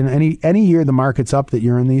participate in any year the market's up that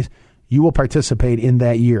you're in these, you will participate in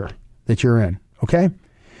that year that you're in, okay?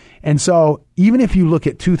 And so even if you look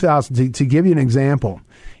at 2000, to give you an example,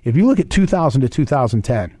 if you look at 2000 to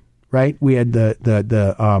 2010, right, we had the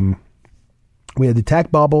tech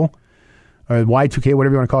bubble, or Y2K,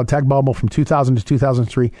 whatever you want to call it, tech bubble from 2000 to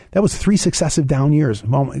 2003. That was 3 successive down years.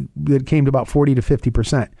 Well, it came to about 40 to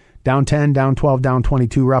 50%. Down 10, down 12, down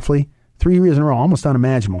 22 roughly. 3 years in a row, almost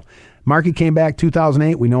unimaginable. Market came back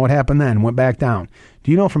 2008. We know what happened then. Went back down.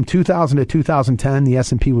 Do you know from 2000 to 2010, the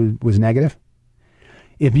S&P was negative?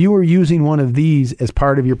 If you were using one of these as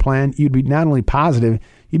part of your plan, you'd be not only positive,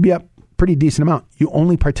 you'd be up pretty decent amount. You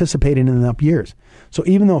only participated in the up years. So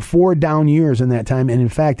even though 4 down years in that time, and in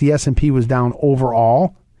fact, the S&P was down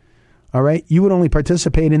overall, all right, you would only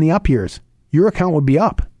participate in the up years. Your account would be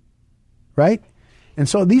up, right? And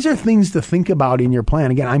so these are things to think about in your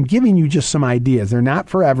plan. Again, I'm giving you just some ideas. They're not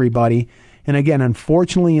for everybody. And again,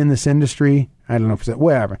 unfortunately in this industry, I don't know if it's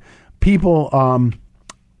whatever, people,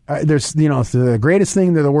 there's, it's the greatest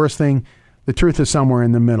thing, they're the worst thing. The truth is somewhere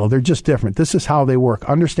in the middle. They're just different. This is how they work.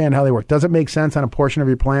 Understand how they work. Does it make sense on a portion of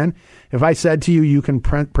your plan? If I said to you, you can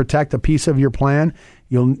protect a piece of your plan,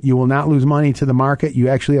 you will not lose money to the market. You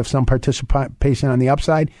actually have some participation on the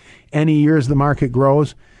upside. Any years the market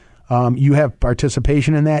grows, you have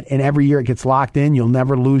participation in that, and every year it gets locked in. You'll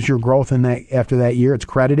never lose your growth in that after that year. It's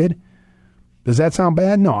credited. Does that sound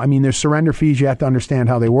bad? No. I mean, there's surrender fees. You have to understand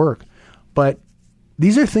how they work. But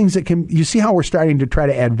these are things that you see how we're starting to try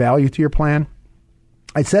to add value to your plan?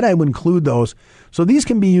 I said I would include those. So these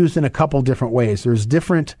can be used in a couple different ways. There's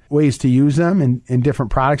different ways to use them and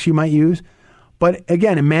different products you might use. But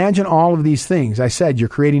again, imagine all of these things. I said you're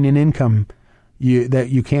creating an income that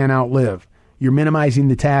you can't outlive. You're minimizing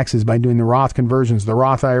the taxes by doing the Roth conversions, the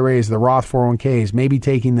Roth IRAs, the Roth 401ks, maybe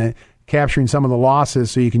capturing some of the losses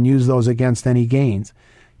so you can use those against any gains.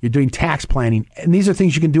 You're doing tax planning. And these are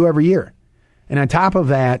things you can do every year. And on top of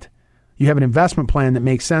that, you have an investment plan that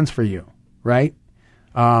makes sense for you, right?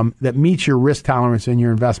 That meets your risk tolerance and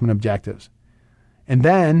your investment objectives. And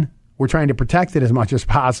then we're trying to protect it as much as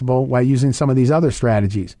possible while using some of these other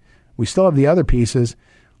strategies. We still have the other pieces,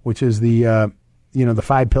 which is the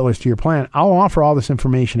 5 pillars to your plan. I'll offer all this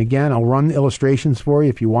information again. I'll run illustrations for you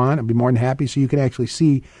if you want. I'd be more than happy so you can actually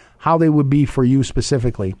see how they would be for you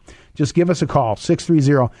specifically. Just give us a call,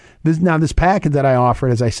 630. This packet that I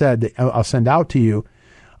offered, as I said, that I'll send out to you,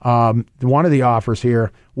 one of the offers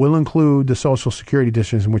here will include the Social Security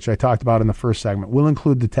decision, which I talked about in the first segment. Will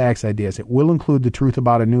include the tax ideas. It will include the truth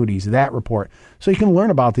about annuities, that report. So you can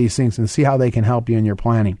learn about these things and see how they can help you in your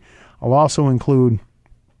planning. I'll also include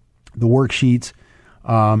the worksheets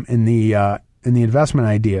and the investment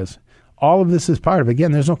ideas. All of this is part of,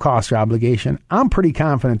 again, there's no cost or obligation. I'm pretty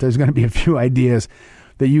confident there's going to be a few ideas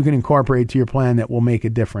that you can incorporate to your plan that will make a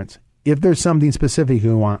difference. If there's something specific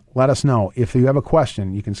you want, let us know. If you have a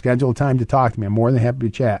question, you can schedule a time to talk to me. I'm more than happy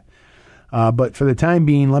to chat. But for the time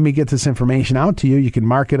being, let me get this information out to you. You can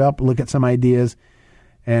mark it up, look at some ideas,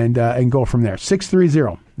 and go from there.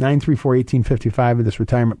 630-934-1855 of this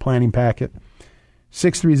retirement planning packet.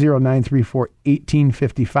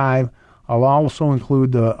 630-934-1855. I'll also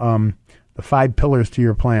include the 5 pillars to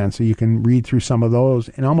your plan, so you can read through some of those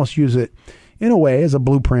and almost use it in a way as a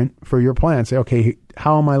blueprint for your plan. Say, okay,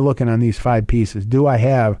 how am I looking on these 5 pieces? Do I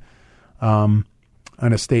have an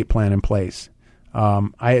estate plan in place?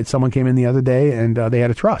 I had someone came in the other day and they had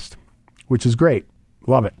a trust, which is great.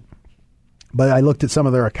 Love it. But I looked at some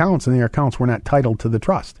of their accounts and their accounts were not titled to the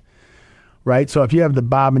trust, right? So if you have the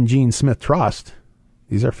Bob and Jean Smith Trust,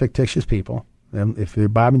 these are fictitious people. If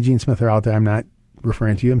Bob and Jean Smith are out there, I'm not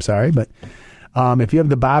referring to you. I'm sorry. But if you have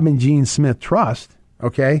the Bob and Jean Smith Trust,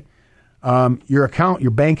 okay,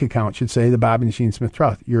 your bank account should say the Bob and Jean Smith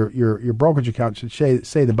Trust. Your brokerage account should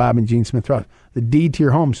say the Bob and Jean Smith Trust. The deed to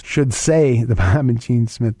your home should say the Bob and Jean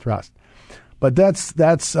Smith Trust. But that's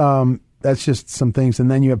just some things.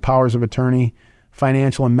 And then you have powers of attorney,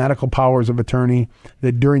 financial and medical powers of attorney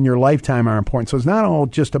that during your lifetime are important. So it's not all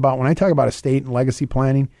just about, when I talk about estate and legacy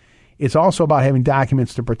planning, it's also about having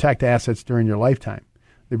documents to protect assets during your lifetime.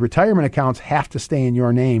 The retirement accounts have to stay in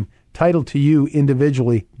your name, titled to you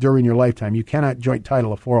individually during your lifetime. You cannot joint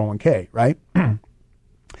title a 401k, right?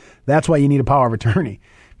 That's why you need a power of attorney.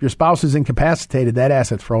 If your spouse is incapacitated, that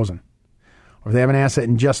asset's frozen. Or if they have an asset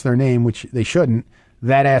in just their name, which they shouldn't,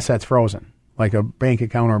 that asset's frozen, like a bank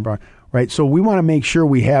account or a bar, right? So we want to make sure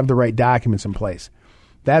we have the right documents in place.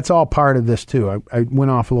 That's all part of this too. I went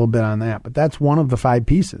off a little bit on that, but that's one of the 5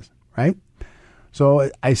 pieces, right? So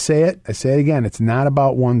I say it again. It's not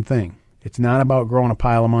about one thing. It's not about growing a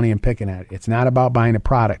pile of money and picking at it. It's not about buying a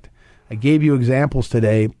product. I gave you examples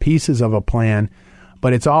today, pieces of a plan,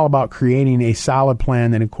 but it's all about creating a solid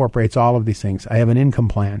plan that incorporates all of these things. I have an income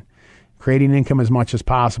plan, creating income as much as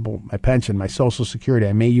possible, my pension, my Social Security.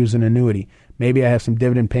 I may use an annuity. Maybe I have some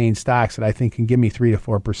dividend-paying stocks that I think can give me 3 to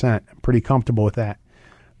 4%. I'm pretty comfortable with that.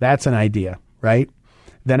 That's an idea, right?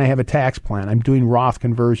 Then I have a tax plan. I'm doing Roth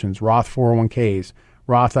conversions, Roth 401ks,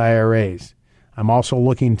 Roth IRAs. I'm also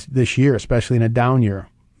looking this year, especially in a down year.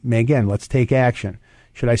 Again, let's take action.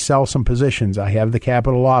 Should I sell some positions? I have the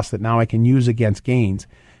capital loss that now I can use against gains,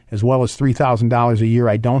 as well as $3,000 a year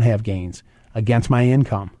I don't have gains against my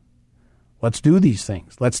income. Let's do these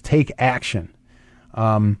things. Let's take action.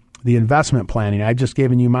 the investment planning. I've just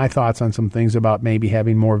given you my thoughts on some things about maybe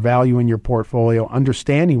having more value in your portfolio.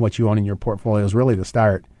 Understanding what you own in your portfolio is really the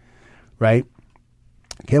start, right?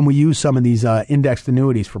 Can we use some of these indexed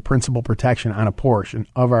annuities for principal protection on a portion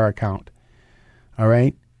of our account? All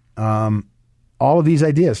right. All of these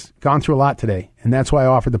ideas, gone through a lot today. And that's why I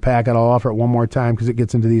offered the packet. I'll offer it one more time because it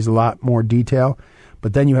gets into these a lot more detail.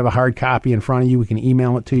 But then you have a hard copy in front of you. We can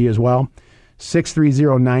email it to you as well.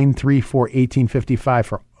 630-934-1855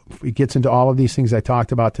 for it gets into all of these things I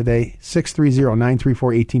talked about today.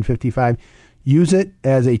 630-934-1855. Use it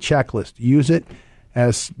as a checklist. Use it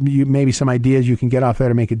as maybe some ideas you can get off there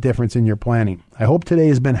to make a difference in your planning. I hope today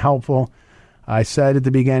has been helpful. I said at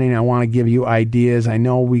the beginning, I want to give you ideas. I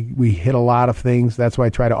know we hit a lot of things. That's why I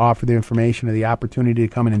try to offer the information and the opportunity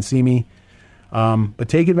to come in and see me. But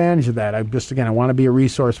take advantage of that. I want to be a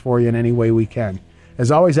resource for you in any way we can.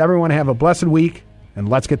 As always, everyone have a blessed week, and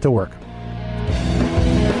let's get to work.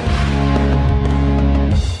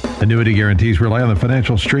 Annuity guarantees rely on the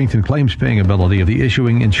financial strength and claims-paying ability of the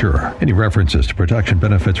issuing insurer. Any references to production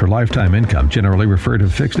benefits or lifetime income generally refer to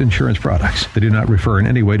fixed insurance products. They do not refer in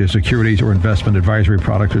any way to securities or investment advisory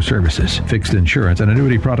products or services. Fixed insurance and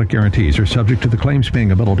annuity product guarantees are subject to the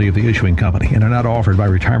claims-paying ability of the issuing company and are not offered by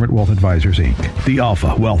Retirement Wealth Advisors, Inc. The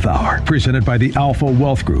Alpha Wealth Hour, presented by the Alpha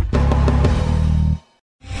Wealth Group.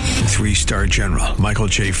 3-star General Michael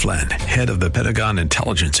J. Flynn, head of the Pentagon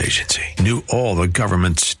Intelligence Agency, knew all the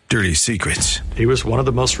government's dirty secrets. He was one of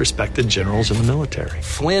the most respected generals in the military.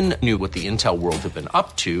 Flynn knew what the intel world had been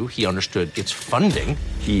up to. He understood its funding.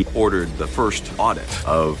 He ordered the first audit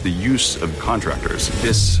of the use of contractors.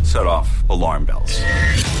 This set off alarm bells.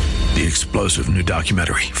 The explosive new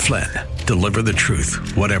documentary, Flynn, Deliver the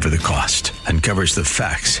Truth, Whatever the Cost, uncovers the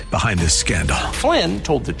facts behind this scandal. Flynn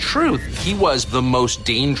told the truth. He was the most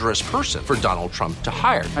dangerous person for Donald Trump to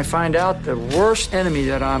hire. I find out the worst enemy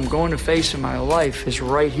that I'm going to face in my life is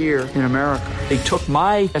right here in America. They took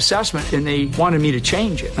my assessment and they wanted me to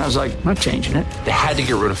change it. And I was like, I'm not changing it. They had to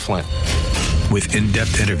get rid of Flynn. With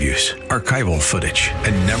in-depth interviews, archival footage,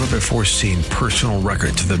 and never-before-seen personal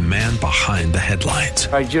records of the man behind the headlines.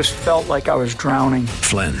 I just felt like I was drowning.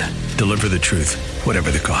 Flynn, Deliver the Truth, Whatever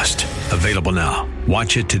the Cost. Available now.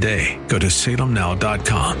 Watch it today. Go to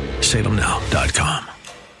salemnow.com. salemnow.com.